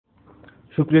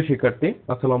সুপ্রিয় শিক্ষার্থী,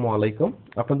 আসসালামু আলাইকুম।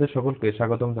 আপনাদের সকলকে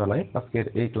স্বাগতম জানাই আজকের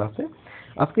এই ক্লাসে।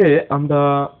 আজকে আমরা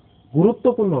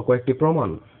গুরুত্বপূর্ণ কয়েকটি প্রমাণ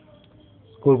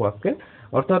করব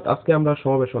অর্থাৎ আজকে আমরা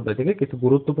সমাবেশ অধ্যায় থেকে কিছু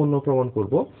গুরুত্বপূর্ণ প্রমাণ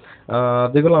করব,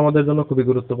 যেগুলো আমাদের জন্য খুবই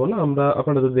গুরুত্বপূর্ণ।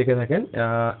 আপনারা যদি দেখে থাকেন,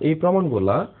 এই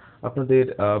প্রমাণগুলা আপনাদের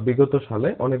বিগত সালে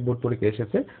অনেক বোর্ড পরীক্ষায়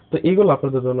এসেছে। তো এইগুলো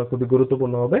আপনাদের জন্য খুবই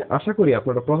গুরুত্বপূর্ণ হবে। আশা করি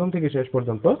আপনারা প্রথম থেকে শেষ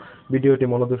পর্যন্ত ভিডিওটি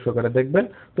মনোযোগ সহকারে দেখবেন।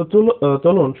 তো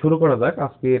চলুন শুরু করা যাক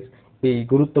আজকের এই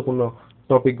গুরুত্বপূর্ণ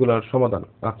টপিকগুলোর সমাধান।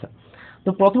 আচ্ছা, তো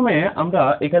প্রথমে আমরা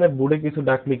এখানে বোর্ডে কিছু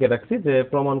ডাক লিখে রাখছি যে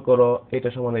প্রমাণ করো এটা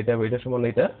সমান এটা, এটা সমান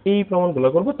এটা। এই প্রমাণগুলো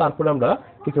করব, তারপরে আমরা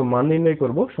কিছু মান নির্ণয়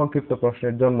করব সংক্ষিপ্ত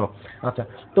প্রশ্নের জন্য। আচ্ছা,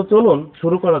 তো চলুন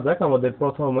শুরু করা যাক। আমাদের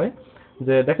প্রথমে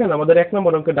যে দেখেন, আমাদের 1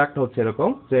 নম্বর অঙ্কের ডাকটা হচ্ছে এরকম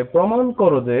যে প্রমাণ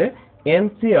করো যে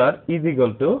NCR is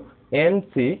equal to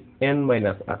NC n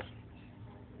minus r।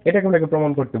 এটাকে আমরা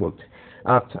প্রমাণ করতে বলছি।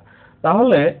 আচ্ছা,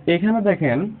 তাহলে এখানে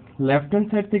দেখেন লেফট হ্যান্ড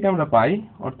সাইড থেকে আমরা পাই,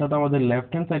 অর্থাৎ আমাদের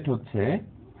লেফট হ্যান্ড সাইড হচ্ছে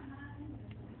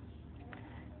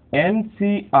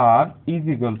NCR is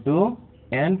equal to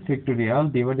n factorial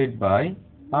divided by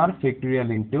r factorial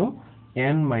into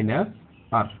n minus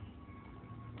r।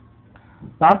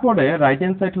 তারপরে রাইট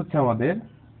হ্যান্ড সাইড হচ্ছে আমাদের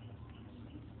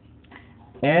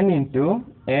n into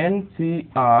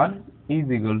NCR is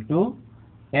equal to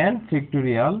n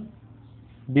factorial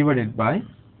divided by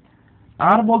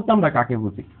r বলতে আমরা কাকে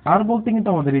বুঝি? r বলতে কিন্তু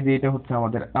আমাদের এই যে এটা হচ্ছে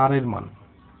আমাদের r এর মান,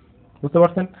 বুঝতে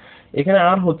পারছেন? এখানে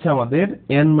r হচ্ছে আমাদের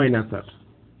n minus r,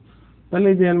 তাহলে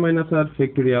এই যে n minus r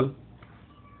ফ্যাক্টরিয়াল,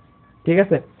 ঠিক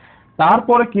আছে?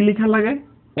 তারপরে কি লেখা লাগে?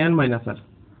 n minus r,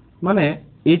 মানে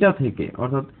এটা থেকে,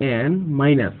 অর্থাৎ n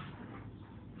minus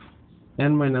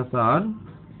r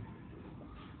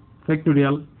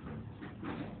ফ্যাক্টরিয়াল।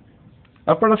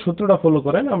 আপনারা সূত্রটা ফলো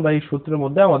করেন। আমরা এই সূত্রের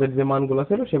মধ্যে আমাদের যে মানগুলো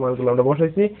ছিল সেই মানগুলো আমরা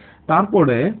বসাইছি।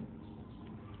 তারপরে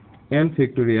n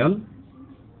factorial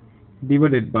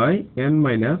divided by n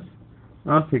minus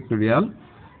r factorial.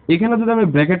 এখানে যদি আমি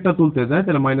ব্র্যাকেটটা তুলতে যাই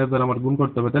তাহলে মাইনাস দ্বারা আমার গুণ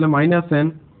করতে হবে, তাহলে মাইনাস n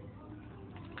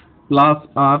প্লাস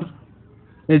r,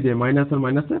 এই যে মাইনাস আর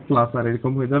মাইনাসে প্লাস আর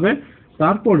এরকম হয়ে যাবে।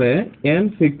 তারপরে n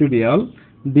factorial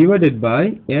divided by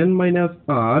n minus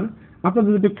r। আপনারা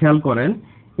যদি একটু খেয়াল করেন,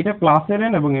 এটা প্লাসের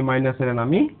n এবং এই মাইনাসের n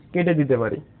আমি কেটে দিতে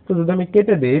পারি। তো যদি আমি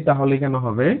কেটে দিই তাহলে এখানে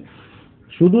হবে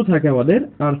শুধু থাকে আমাদের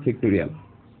r ফ্যাক্টরিয়াল।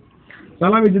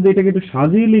 তাহলে আমি যদি এটাকে একটু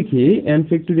সাজিয়ে লিখি, n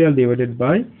factorial divided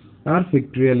by r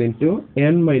factorial into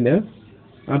n minus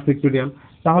r factorial,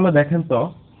 তাহলে দেখেন তো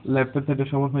লেফট সাইডের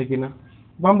সমান হয় কিনা।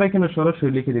 বা আমরা এখানে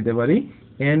সরাসরি লিখে দিতে পারি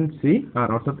NCR,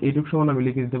 অর্থাৎ এইটুকু সমান আমি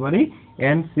লিখে দিতে পারি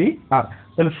NCR।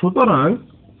 তাহলে সুতরাং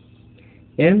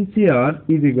NCR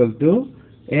is equal to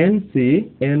NC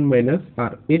n minus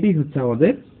r, এটি হচ্ছে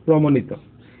আমাদের প্রমাণিত।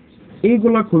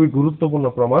 এইগুলা খুবই গুরুত্বপূর্ণ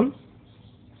প্রমাণ,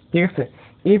 ঠিক আছে?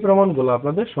 এই প্রমাণগুলো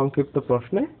আপনাদের সংক্ষিপ্ত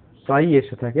প্রশ্নে প্রায়ই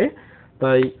এসে থাকে,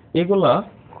 তাই এগুলা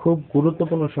খুব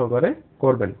গুরুত্বপূর্ণ সহকারে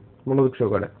করবেন, মনোযোগ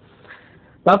সহকারে।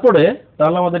 তারপরে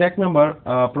তাহলে আমাদের 1 নাম্বার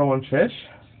প্রমাণ শেষ।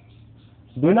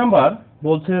 2 নাম্বার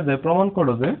বলছে যে প্রমাণ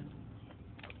করো যে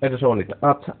এটা সমান এটা।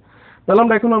 আচ্ছা, তাহলে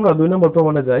আমরা 2 নাম্বার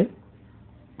প্রমাণে যাই।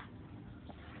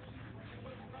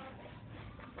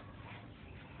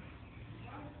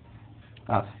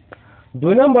 আচ্ছা,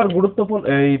 2 নাম্বার গুরুত্বপূর্ণ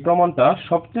এই প্রমাণটা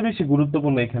সবচেয়ে বেশি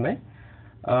গুরুত্বপূর্ণ। এখানে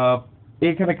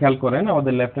খেয়াল করেন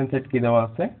আমাদের লেফট হ্যান্ড সাইড কি দেওয়া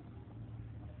আছে,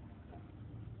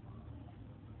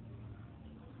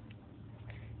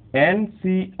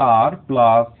 NCR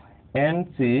প্লাস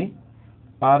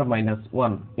NCR মাইনাস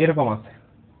 1 এরকম আছে।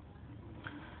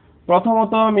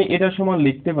 প্রথমত আমি এটা সমান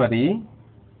লিখতে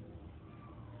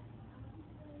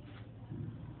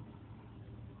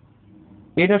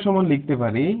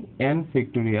পারি n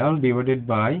factorial divided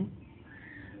by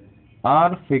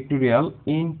r factorial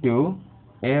into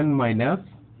n minus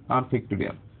r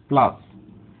factorial plus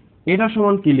এটা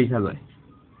সমান কি লেখা যায়?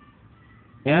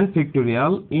 n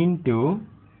factorial into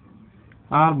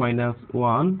r minus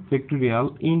 1 factorial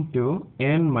into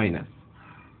n minus,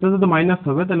 তো যদি মাইনাস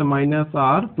হবে তাহলে মাইনাস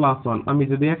r প্লাস 1। আমি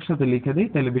যদি একসাথে লিখে দিই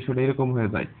তাহলে বিষয়টা এরকম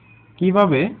হয়ে যায়।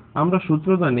 কিভাবে? আমরা সূত্র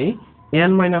জানি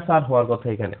n মাইনাস r হওয়ার কথা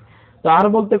এখানে। তো r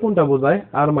বলতে কোনটা বোঝায়?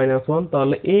 r minus 1।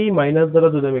 তাহলে এই মাইনাস দ্বারা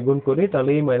যদি আমি গুণ করি তাহলে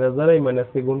এই মাইনাস দ্বারা এই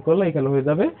মাইনাসকে গুণ করলে এখানে হয়ে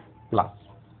যাবে প্লাস।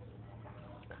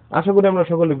 আশা করি আমরা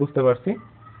সকলে বুঝতে পারছি।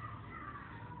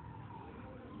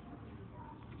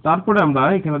 তারপরে আমরা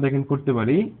এখানে দেখেন করতে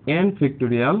পারি n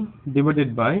ফ্যাক্টরিয়াল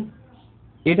ডিভাইডেড বাই,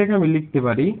 এটাকে আমি লিখতে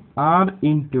পারি r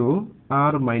ইনটু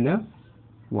r মাইনাস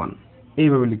 1,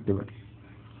 এইভাবে লিখতে পারি।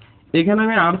 এখানে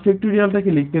আমি r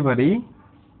ফ্যাক্টরিয়ালটাকে লিখতে পারি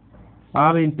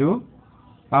r ইনটু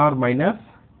r মাইনাস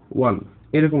 1,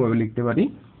 এরকম ভাবে লিখতে পারি।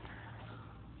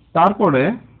 তারপরে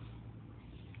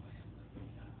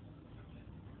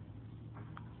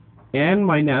n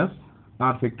মাইনাস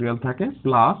r ফ্যাক্টরিয়াল থাকে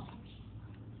plus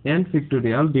n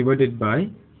factorial divided by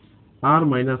r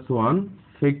minus 1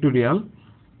 factorial.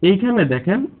 এইখানে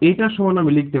দেখেন এইটার সমান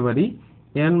আমি লিখতে পারি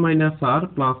n minus r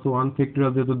plus 1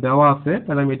 factorial, যেহেতু দেওয়া আছে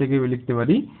তাহলে আমি এটাকে লিখতে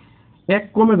পারি এক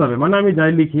কমে যাবে, মানে আমি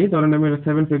যাই লিখি, ধরেন আমি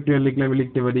 7 ফ্যাক্টরিয়াল লিখলে আমি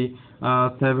লিখতে পারি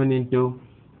 7 ইন্টু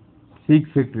 6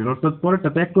 ফ্যাক্টরিয়াল, অর্থাৎ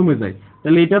পরেরটাতে এক কমে যায়।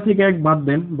 তাহলে এটা থেকে এক বাদ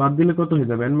দেন, বাদ দিলে কত হয়ে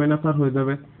যাবে? n মাইনাস r হয়ে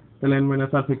যাবে। তাহলে n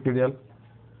মাইনাস r ফ্যাক্টরিয়াল।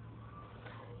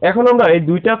 এখন আমরা এই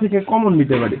দুইটা থেকে কমন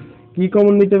নিতে পারি। কি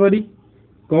কমন নিতে পারি?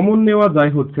 কমন নেওয়া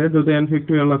যায় হচ্ছে, যদি n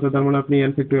ফ্যাক্টরিয়াল আছে তার মানে আপনি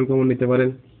n ফ্যাক্টরিয়াল কমন নিতে পারেন।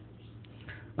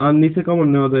 আর নিচে কমন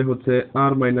নেওয়া যায় হচ্ছে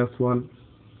r মাইনাস 1,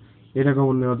 এটা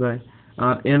কমন নেওয়া যায়।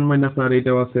 আর n মাইনাস r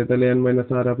এটাও আছে, তাহলে n মাইনাস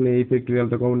r আপনি এই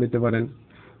ফ্যাক্টরিয়ালটা কমন নিতে পারেন।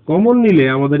 কমন নিলে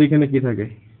আমাদের এখানে কি থাকে?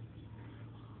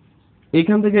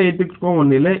 এইখান থেকে এইটুকু কমন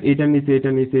নিলে এটা নিচে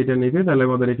এটা নিচে এটা নিচে, তাহলে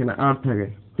আমাদের এখানে r থাকে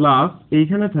প্লাস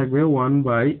এইখানে থাকবে 1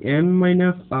 by n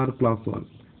minus r plus 1,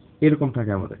 এরকম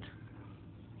থাকে আমাদের।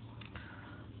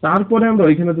 তারপরে আমরা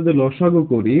ওইখানে যদি লসাগু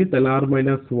করি তাহলে r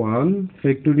minus 1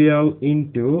 factorial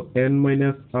into n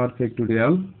minus r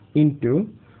factorial into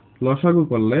লসাগু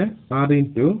করলে r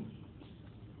into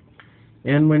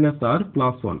n minus r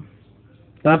plus 1।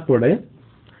 তারপরে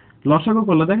লসাগু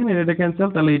করলে দেখেন এটা ক্যান্সেল,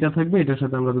 তাহলে এটা থাকবে, এটার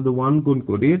সাথে আমরা যদি 1 গুণ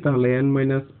করি তাহলে n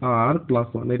মাইনাস r প্লাস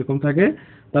 1 এরকম থাকে।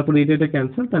 তারপরে এটা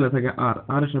ক্যান্সেল, তাহলে থাকে r,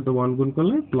 r এর সাথে 1 গুণ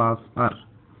করলে প্লাস r।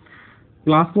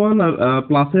 প্লাস 1 আর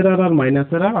প্লাসের আর আর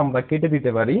মাইনাসের আর আমরা কেটে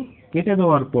দিতে পারি। কেটে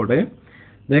দেওয়ার পরে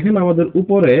দেখেন আমাদের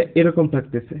উপরে এরকম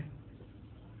থাকতেছে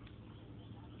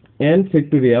n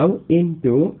factorial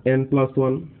into n plus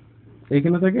 1,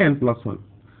 এখানে থাকে n প্লাস 1।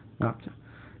 আচ্ছা,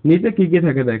 নিচে কি কি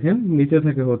থাকে দেখেন, নিচে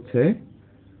থাকে হচ্ছে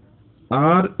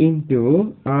r into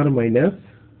r minus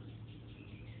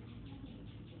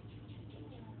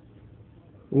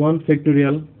 1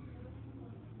 factorial.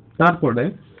 তারপরে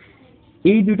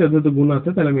এই দুইটা যেহেতু গুণ আছে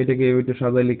তাহলে আমি এটাকে এইভাবে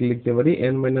সাজায় লিখতে পারি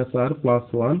n minus r plus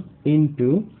 1 into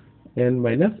n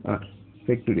minus r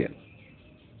factorial.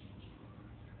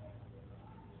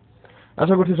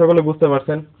 আশা করছি সকলে বুঝতে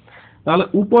পারছেন। তাহলে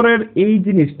উপরের এই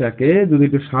জিনিসটাকে যদি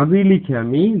একটু সাজিয়ে লিখে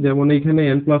আমি, যেমন এইখানে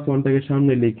n প্লাস 1 টাকে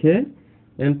সামনে লিখে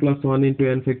n plus 1 into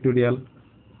n factorial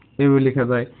এইভাবে লেখা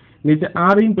যায়। নিচে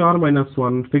r into r minus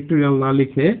 1 factorial না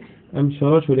লিখে আমি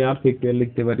সরাসরি r ফ্যাক্টরিয়াল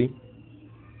লিখতে পারি।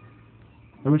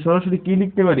 আমি সরাসরি কি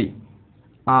লিখতে পারি?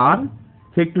 r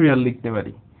ফ্যাক্টরিয়াল লিখতে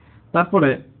পারি। তারপরে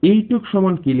এইটুক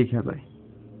সমান কি লেখা যায়?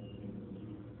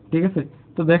 ঠিক আছে,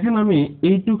 তো দেখেন আমি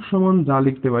এইটুক সমান যা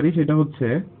লিখতে পারি সেটা হচ্ছে,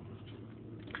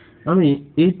 আমি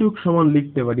এইটুক সমান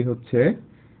লিখতে পারি হচ্ছে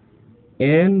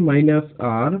n মাইনাস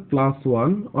r প্লাস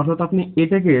 1, অর্থাৎ আপনি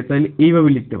এটাকে চাইলে এইভাবে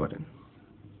লিখতে পারেন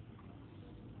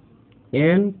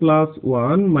n plus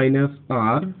 1 minus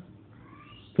r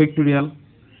factorial,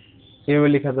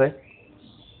 এইভাবে লেখা যায়।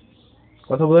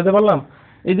 কথা বুঝাতে পারলাম?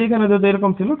 এই যে এখানে যদি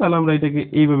এরকম ছিল তাহলে আমরা এটাকে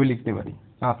এইভাবে লিখতে পারি।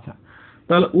 আচ্ছা,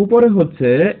 তাহলে উপরে হচ্ছে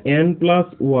n plus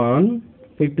 1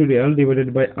 factorial divided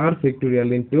by r factorial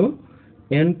into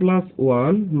n plus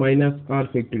 1 minus r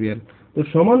factorial. তো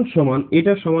সমান সমান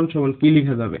এটা সমান সমান কি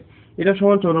লেখা যাবে? এটা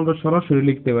সমান সমান আমরা সরাসরি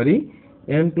লিখতে পারি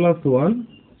n প্লাস 1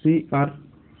 cr।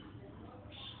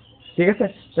 ঠিক আছে,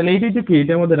 তাহলে এইটাই তো কি,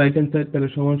 এটা আমাদের রাইট হ্যান্ড সাইড, তাহলে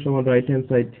সমান সমান রাইট হ্যান্ড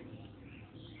সাইড।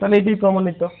 তাহলে এটাই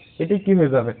প্রমাণিত, এটাই কি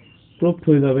হয়ে যাবে? প্রুফ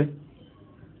হয়ে যাবে।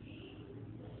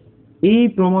 এই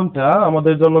প্রমাণটা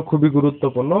আমাদের জন্য খুবই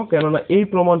গুরুত্বপূর্ণ, কেননা এই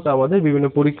প্রমাণটা আমাদের বিভিন্ন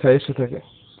পরীক্ষায় এসে থাকে,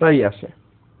 প্রায়ই আসে।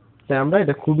 তাই আমরা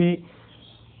এটা খুবই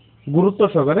গুরুত্ব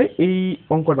সহকারে এই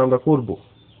অঙ্কটা আমরা করব।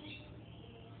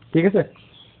 ঠিক আছে,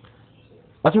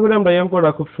 আশা করি আমরা এই অঙ্কটা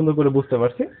খুব সুন্দর করে বুঝতে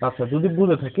পারছি। আচ্ছা, যদি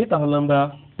বুঝে থাকি তাহলে আমরা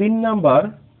 3 নাম্বার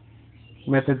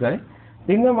ম্যাথে যাই।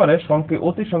 3 নম্বরে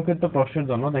অতি সংক্ষিপ্ত প্রশ্নের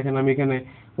জন্য দেখেন আমি এখানে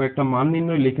কয়েকটা মান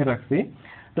নির্ণয় লিখে রাখছি।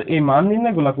 তো এই মান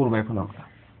নির্ণয়গুলো করব এখন আমরা।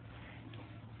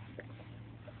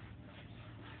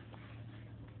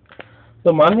 তো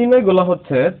মান নির্ণয়গুলো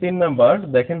হচ্ছে 3 নাম্বার।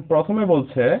 দেখেন প্রথমে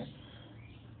বলছে,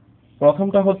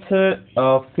 প্রথমটা হচ্ছে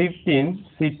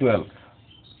 15c12।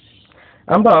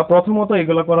 আমরা প্রথমত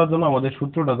এগুলো করার জন্য আমাদের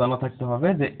সূত্রটা জানা থাকতে হবে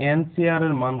যে NCR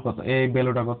এর মান কত, এই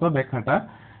ভ্যালুটা কত, ব্যাখ্যাটা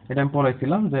এটা আমি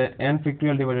পড়াইছিলাম যে n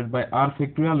factorial divided by r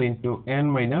factorial into n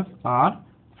minus r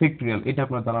factorial, এটা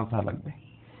আপনার জানা থাকা লাগবে,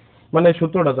 মানে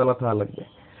সূত্রটা জানা থাকা লাগবে।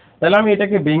 তাহলে আমি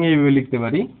এটাকে ভেঙে এইভাবে লিখতে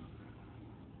পারি,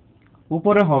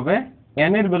 উপরে হবে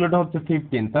n এর ভ্যালুটা হচ্ছে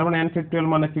 15, তার মানে n ফ্যাক্টরিয়াল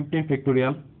মানে 15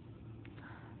 ফ্যাক্টরিয়াল,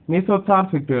 নিচে হচ্ছে r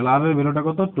ফ্যাক্টরিয়াল, r এর ভ্যালুটা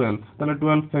কত 12, তাহলে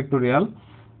 12 ফ্যাক্টরিয়াল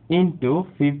ইনটু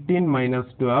 15 মাইনাস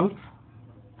 12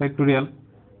 ফ্যাক্টরিয়াল।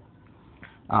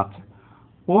 আচ্ছা,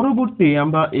 পরবর্তী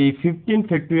আমরা এই 15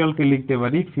 ফ্যাক্টরিয়ালকে লিখতে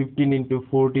পারি 15 ইনটু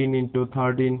 14 ইনটু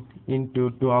 13 ইনটু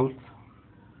 12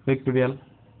 ফ্যাক্টরিয়াল।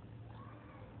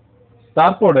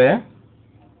 তারপরে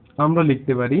আমরা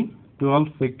লিখতে পারি 12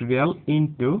 ফ্যাক্টোরিয়াল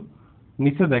ইনটু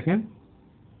নিচে দেখেন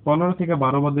 15 থেকে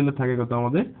 12 বাদ দিলে থাকে কত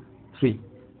আমাদের 3,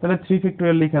 তাহলে 3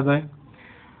 ফ্যাক্টোরিয়াল লেখা যায়।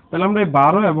 তাহলে আমরা এই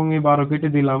 12 এবং এই 12 কেটে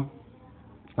দিলাম।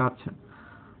 আচ্ছা,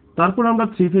 তারপর আমরা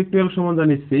 3 ফ্যাক্টোরিয়াল সমান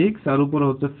জানি 6, আর উপরে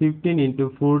হচ্ছে 15 ইনটু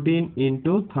 14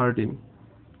 ইনটু 13।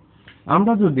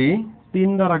 আমরা যদি 3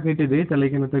 দ্বারা কেটে দিই তাহলে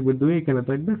এখানে থাকবে 2, এখানে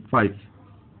থাকবে 5,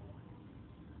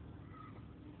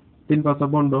 3 5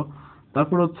 15,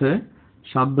 তারপর হচ্ছে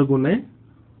 7 গুণে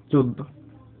 14।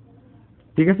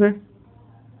 ঠিক আছে,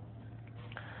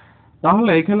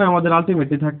 তাহলে এখানে আমাদের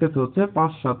আলটিমেটলি থাকতেছে হচ্ছে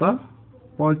 5 7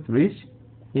 35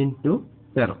 ইনটু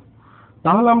 13।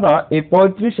 তাহলে আমরা এই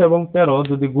 35 এবং 13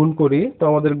 যদি গুণ করি তো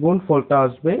আমাদের গুণফলটা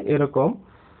আসবে এরকম।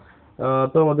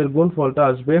 তো আমাদের গুণফলটা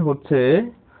আসবে হচ্ছে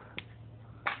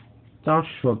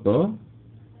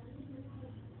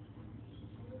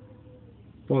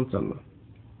 455।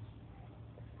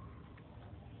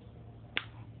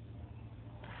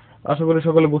 আশা করি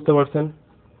সকলে বুঝতে পারছেন।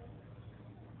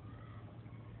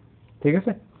 ঠিক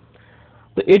আছে,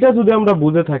 তো এটা যদি আমরা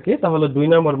বুঝে থাকি তাহলে 2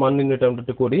 নম্বর মান নির্ণয়টা আমরা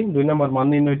একটু করি। 2 নম্বর মান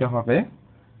নির্ণয়টা হবে,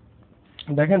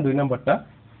 দেখেন 2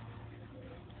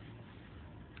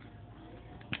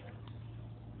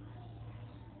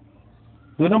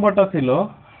 নম্বরটা ছিল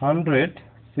 100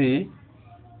 সি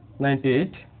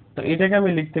 98। তো এটাকে আমি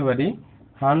লিখতে পারি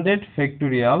 100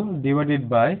 factorial divided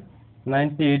by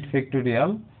 98 factorial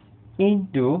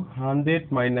into 100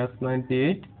 minus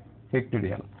 98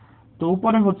 factorial. তো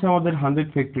উপরে হচ্ছে আমাদের 100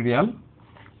 ফ্যাক্টোরিয়াল,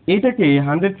 এটাকে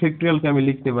 100 ফ্যাক্টোরিয়ালকে আমি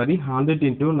লিখতে পারি 100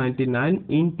 ইনটু 99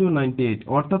 ইনটু 98,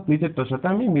 অর্থাৎ নিচেরটার সাথে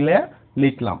আমি মিলে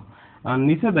লিখলাম। আর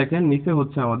নিচে দেখেন, নিচে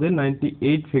হচ্ছে আমাদের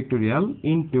 98 ফ্যাক্টোরিয়াল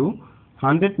ইনটু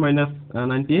 100 মাইনাস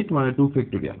 98 মানে 2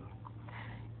 ফ্যাক্টোরিয়াল।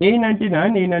 এই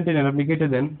 99 আপনি কেটে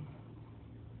দেন।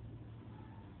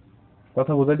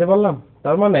 কথা বুঝাইতে পারলাম?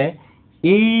 তার মানে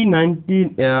এই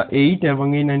 98 এবং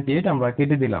এই 98 আমরা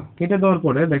কেটে দিলাম। কেটে দেওয়ার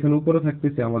পরে দেখেন উপরে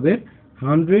থাকতেছে আমাদের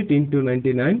 100 ইনটু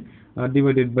 99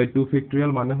 ডিভাইডেড বাই 2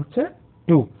 ফ্যাক্টোরিয়াল মানে হচ্ছে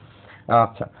 2।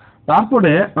 আচ্ছা,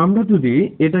 তারপরে আমরা যদি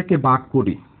এটাকে ভাগ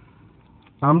করি,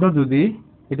 আমরা যদি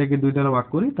এটাকে 2 দ্বারা ভাগ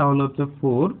করি তাহলে হচ্ছে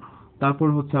 4, তারপর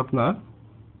হচ্ছে আপনার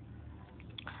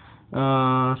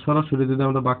সরাসরি যদি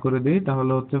আমরা ভাগ করে দিই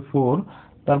তাহলে হচ্ছে 4,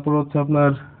 তারপর হচ্ছে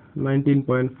আপনার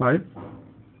 19.5।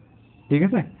 ঠিক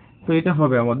আছে, তো এটা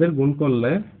হবে আমাদের গুণ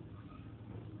করলে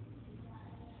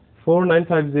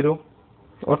 4950,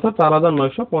 অর্থাৎ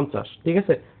 4950। ঠিক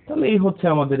আছে, তাহলে এই হচ্ছে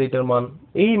আমাদের এটার মান।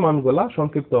 এই মানগুলা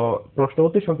সংক্ষিপ্ত প্রশ্ন,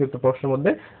 অতি সংক্ষিপ্ত প্রশ্নের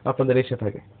মধ্যে আপনাদের এসে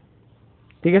থাকে।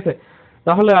 ঠিক আছে,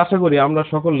 তাহলে আশা করি আমরা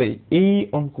সকলেই এই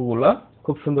অঙ্কগুলা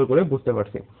খুব সুন্দর করে বুঝতে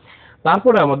পারছি।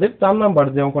 তারপরে আমাদের 4 নাম্বার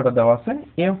যে অঙ্কটা দেওয়া আছে,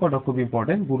 এই অঙ্কটা খুব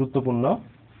ইম্পর্টেন্ট, গুরুত্বপূর্ণ।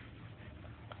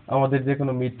 আমাদের যে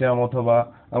কোনো মিড টার্ম অথবা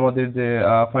আমাদের যে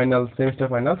ফাইনাল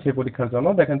সেমিস্টার ফাইনাল সেই পরীক্ষার জন্য।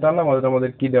 দেখেন 4 নাম্বার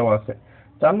আমাদের কি দেওয়া আছে।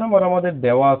 4 নাম্বার আমাদের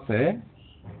দেওয়া আছে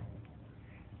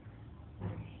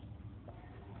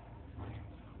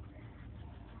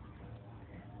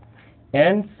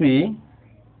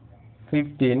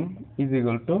NC15 is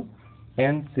equal to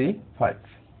NC5।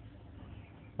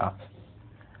 আচ্ছা,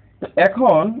 তো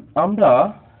এখন আমরা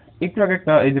একটু আগে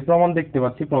একটা এই যে প্রমাণ দেখতে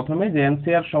পাচ্ছি প্রথমে যে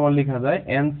NCR সমান লেখা যায়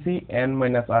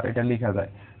NCn-r, এটা লেখা যায়।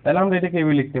 তাহলে আমরা এটাকে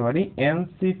এভাবে লিখতে পারি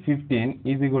NC15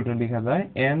 is equal to লেখা যায়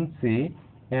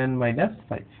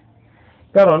NCn-5।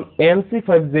 কারণ NC5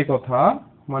 যে কথা,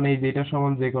 মানে এই যে এটা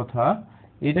সমান যে কথা,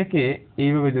 এটাকে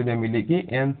এইভাবে যদি আমি লিখি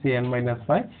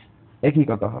NCn-5 একই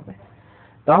কথা হবে।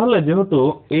 তাহলে যেহেতু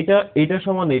এটা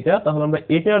সমান এটা, তাহলে আমরা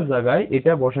এটার জায়গায়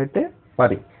এটা বসাইতে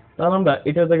পারি। তাহলে আমরা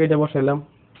এটার জায়গায় এটা বসাইলাম।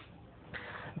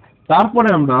 তারপরে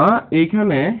আমরা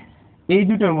এইখানে এই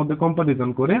দুটার মধ্যে কম্পারিজন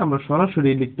করে আমরা সরাসরি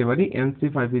লিখতে পারি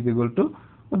NC5 is equal to,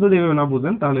 যদি এভাবে না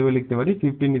বুঝেন তাহলে এভাবে লিখতে পারি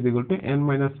 15 is equal to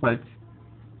n-5।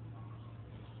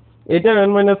 এটা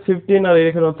n-15 আর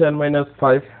এখানে হচ্ছে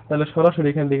n-5, তাহলে সরাসরি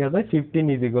এখানে লেখা যায় 15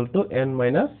 is equal to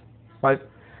n-5।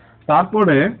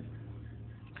 তারপরে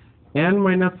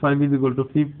n-5 is equal to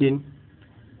 15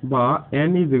 বা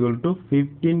n is equal to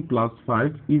 15 plus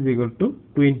 5 is equal to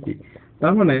 20।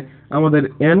 তার মানে আমাদের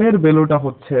n এর ভ্যালুটা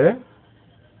হচ্ছে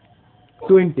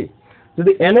 20।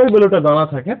 যদি n এর ভ্যালুটা জানা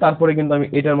থাকে তারপরে কিন্তু আমি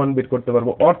এটার মান বের করতে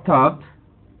পারবো, অর্থাৎ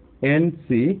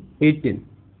NC18।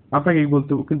 আপনাকে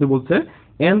কিন্তু বলছে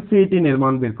NC18 এর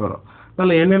মান বের করো।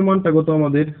 তাহলে n এর মানটা কত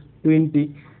আমাদের 20,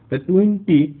 তাই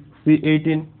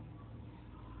 20C18।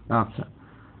 আচ্ছা,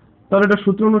 তাহলে এটা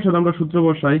সূত্র অনুসারে আমরা সূত্র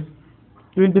বসাই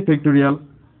 20 ফ্যাক্টোরিয়াল,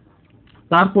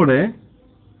 তারপরে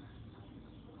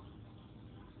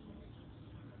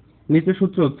নিচে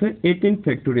সূত্র হচ্ছে 18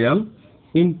 ফ্যাক্টোরিয়াল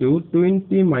ইনটু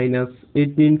 20 মাইনাস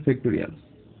 18 ফ্যাক্টোরিয়াল।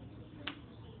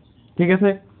 ঠিক আছে,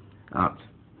 আচ্ছা,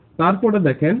 তারপরে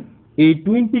দেখেন এই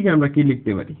 20 কে আমরা কি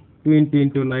লিখতে পারি, 20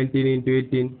 ইন্টু 19 ইন্টু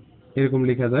 18 এরকম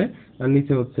লেখা যায়। আর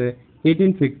নিচে হচ্ছে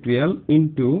 18 ফ্যাক্টরিয়াল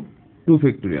ইন্টু 2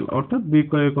 ফ্যাক্টরিয়াল, অর্থাৎ বিয়োগ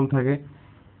করে এরকম থাকে।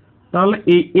 তাহলে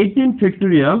এই 18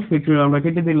 ফ্যাক্টরিয়াল আমরা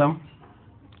কেটে দিলাম।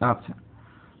 আচ্ছা,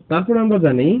 তারপরে আমরা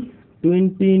জানি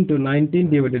 20 ইন্টু 19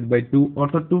 ডিভাইডেড বাই 2,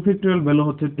 অর্থাৎ 2 ফ্যাক্টরিয়াল ভ্যালু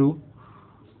হচ্ছে 2।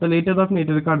 তাহলে এটা তো আপনি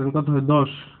এটার কাটেন, কত হয় 10।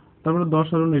 তারপরে 10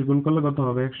 আর 19 গুণ করলে কত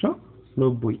হবে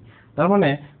 190। তার মানে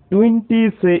 20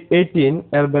 সে 18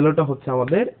 এর ভ্যালুটা হচ্ছে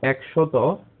আমাদের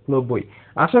 190।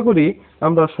 আশা করি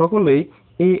আমরা সকলেই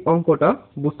এই অঙ্কটা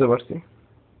বুঝতে পারছি।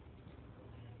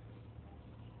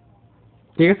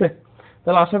 ঠিক আছে,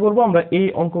 তাহলে আশা করব আমরা এই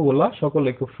অঙ্কগুলা সকলে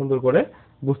খুব সুন্দর করে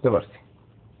বুঝতে পারছি।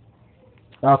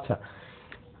 আচ্ছা,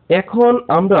 এখন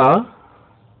আমরা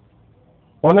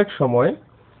অনেক সময়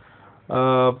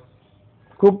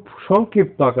খুব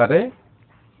সংক্ষিপ্ত আকারে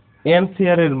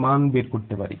এনসিআর এর মান বের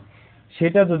করতে পারি।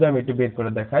 সেটা যদি আমি একটু বের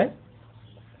করে দেখাই,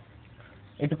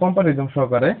 একটু কম্পারিজন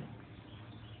সহকারে।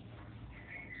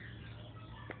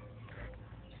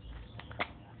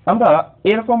 আমরা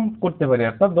এরকম করতে পারি,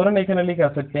 অর্থাৎ ধরেন এখানে লেখা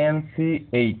আছে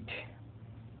 10C8,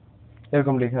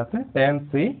 এরকম লেখা আছে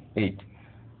 10C8।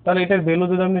 তাহলে এটার ভ্যালু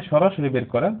যদি আপনি সরাসরি বের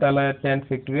করেন, তাহলে 10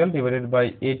 factorial divided by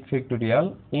 8 factorial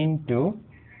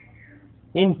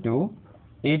into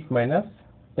 8 minus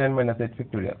 10 minus 8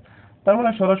 factorial. তার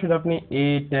মানে সরাসরি আপনি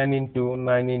 10 into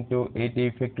 9 into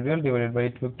 8 factorial divided by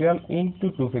 8 factorial into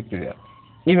 2 factorial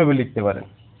এইভাবে লিখতে পারেন।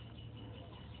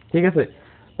 ঠিক আছে,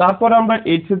 তারপর আমরা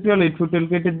 8 ফ্যাক্টরিয়াল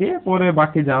কেটে দিয়ে পরে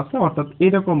বাকি যা আছে, অর্থাৎ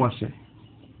এরকম আসে।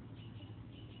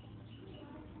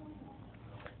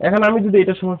 এখন আমি যদি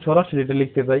এটা সময় সরাসরি এটা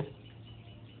লিখতে যাই,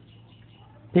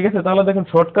 ঠিক আছে, তাহলে দেখুন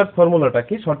শর্টকাট ফর্মুলাটা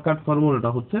কি। শর্টকাট ফর্মুলাটা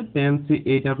হচ্ছে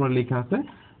 10C8 আপনার লেখা আছে।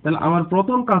 তাহলে আমার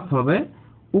প্রথম কাজ হবে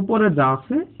উপরে যা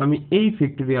আছে আমি এই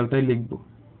ফ্যাক্টরিয়ালটাই লিখব।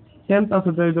 10 আছে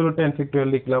তাই জন্য 10 ফ্যাক্টরিয়াল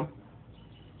লিখলাম।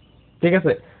 ঠিক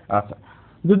আছে, আচ্ছা,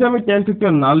 যদি আমি 10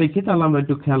 ফ্যাক্টরিয়াল না লিখি তাহলে আমরা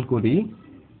একটু খেয়াল করি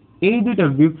এই দুইটার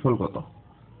বিয়োগফল কত।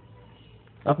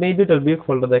 আপনি এই দুইটার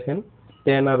বিয়োগফলটা দেখেন,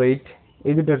 10 আর 8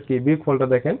 এই দুইটার কি বিয়োগফলটা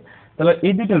দেখেন। তাহলে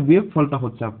এই দুইটার বিয়োগফলটা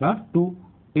হচ্ছে আপনার 2,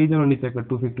 এই জন্য নিচে একটা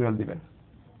 2 ফ্যাক্টরিয়াল দিবেন।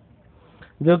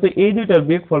 যেহেতু এই দুইটার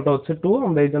বিয়োগফলটা হচ্ছে 2,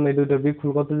 আমরা এই জন্য এই দুইটার বিয়োগফল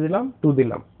কত দিলাম, 2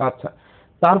 দিলাম। আচ্ছা,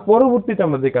 তার পরবর্তীতে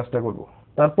আমরা যে কাজটা করব,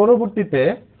 তার পরবর্তীতে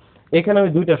এখানে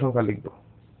আমি দুইটা সংখ্যা লিখব।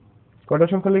 কয়টা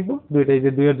সংখ্যা লিখব? দুইটা, এই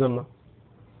যে 2 এর জন্য।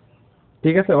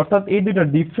 ঠিক আছে, অর্থাৎ এই দুইটা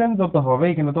ডিফারেন্স যত হবে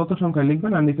এখানে তত সংখ্যা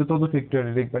লিখবেন আর নিচে তত ফ্যাক্টরিয়াল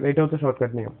লিখবেন। এটা হচ্ছে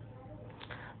শর্টকাট নিয়ম।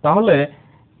 তাহলে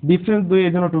ডিফারেন্স 2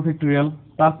 এর জন্য 2 ফ্যাক্টরিয়াল।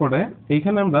 তারপরে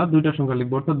এইখানে আমরা দুইটা সংখ্যা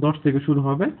লিখব, অর্থাৎ 10 থেকে শুরু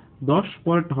হবে, 10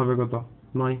 পরেরটা হবে কত,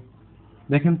 9।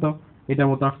 দেখেন তো এটা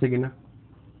মতো আসছে কিনা।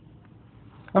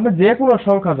 আপনি যে কোনো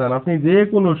সংখ্যা দেন, আপনি যে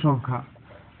কোনো সংখ্যা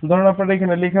ধরুন আপনার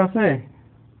এখানে লেখা আছে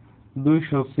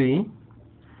 200C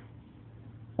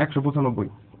 195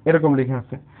 এরকম লেখা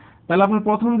আছে। তাহলে আপনার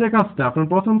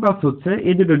প্রথম কাজ হচ্ছে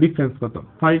এই দুটো ডিফারেন্স কত,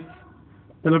 5।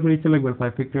 তাহলে আপনি নিচে লিখবেন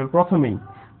 5 ফ্যাক্টরিয়াল প্রথমেই।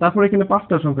 তারপর এখানে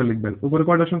 5টা সংখ্যা লিখবেন। উপরে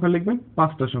কয়টা সংখ্যা লিখবেন?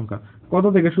 5টা সংখ্যা। কত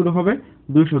থেকে শুরু হবে?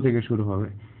 200 থেকে শুরু হবে।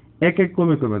 এক এক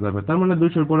কমে কমে যাবে। তার মানে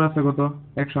 200 এর পরে আছে কত?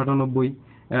 198,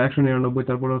 199,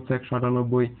 তারপরে হচ্ছে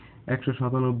 198,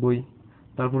 197,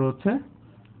 তারপরে হচ্ছে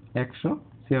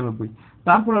 196।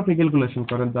 তারপর আপনি ক্যালকুলেশন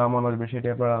করেন যা মান আসবে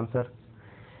সেটাই আপনার আনসার।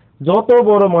 যত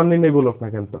বড় মান নির্ণয় বলুক না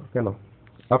কেন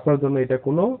আপনার জন্য এটা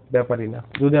কোনো ব্যাপারই না,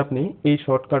 যদি আপনি এই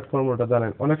শর্টকাট ফর্মুলাটা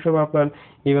জানেন। অনেক সময় আপনার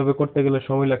এইভাবে করতে গেলে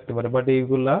সময় লাগতে পারে, বাট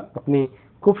এইগুলা আপনি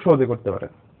খুব সহজে করতে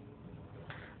পারেন।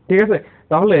 ঠিক আছে,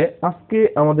 তাহলে আজকে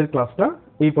আমাদের ক্লাসটা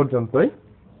এই পর্যন্তই।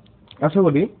 আশা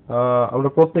করি আমরা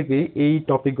প্রত্যেকেই এই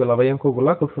টপিকগুলা বা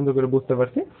অঙ্কগুলা খুব সুন্দর করে বুঝতে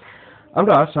পারছি।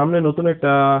 আমরা সামনে নতুন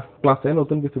একটা ক্লাসে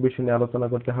নতুন কিছু বিষয় নিয়ে আলোচনা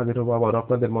করতে হাজির হবো আবার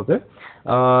আপনাদের মধ্যে।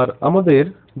 আর আমাদের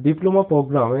ডিপ্লোমা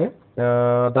প্রোগ্রামে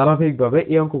ধারাবাহিকভাবে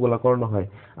এই অঙ্কগুলো করানো হয়।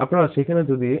 আপনারা সেখানে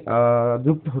যদি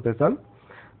যুক্ত হতে চান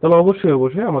তাহলে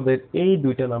অবশ্যই আমাদের এই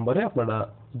দুইটা নাম্বারে আপনারা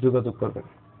যোগাযোগ করবেন।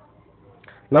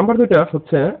 নাম্বার দুইটা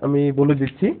হচ্ছে আমি বলে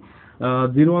দিচ্ছি,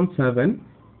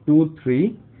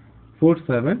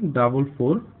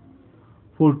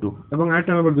 01723474442 এবং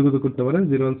আরেকটা নাম্বার যোগাযোগ করতে পারেন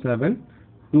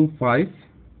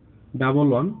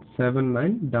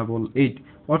 01725117988।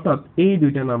 অর্থাৎ এই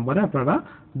দুইটা নাম্বারে আপনারা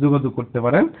যোগাযোগ করতে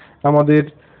পারেন। আমাদের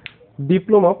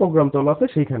ডিপ্লোমা প্রোগ্রাম চলাছে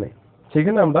সেখানে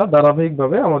আমরা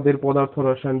ধারাবাহিকভাবে আমাদের পদার্থ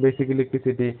রসায়ন, বেসিক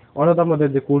ইলেকট্রিসিটি, অর্থাৎ আমাদের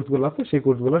যে কোর্সগুলো আছে সেই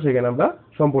কোর্সগুলো সেখানে আমরা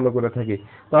সম্পন্ন করে থাকি।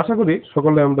 তো আশা করি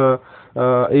সকলে আমরা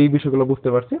এই বিষয়গুলো বুঝতে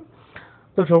পারছি।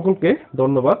 তো সকলকে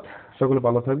ধন্যবাদ, সকলে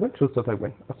ভালো থাকবেন, সুস্থ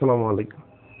থাকবেন। আসসালামু আলাইকুম।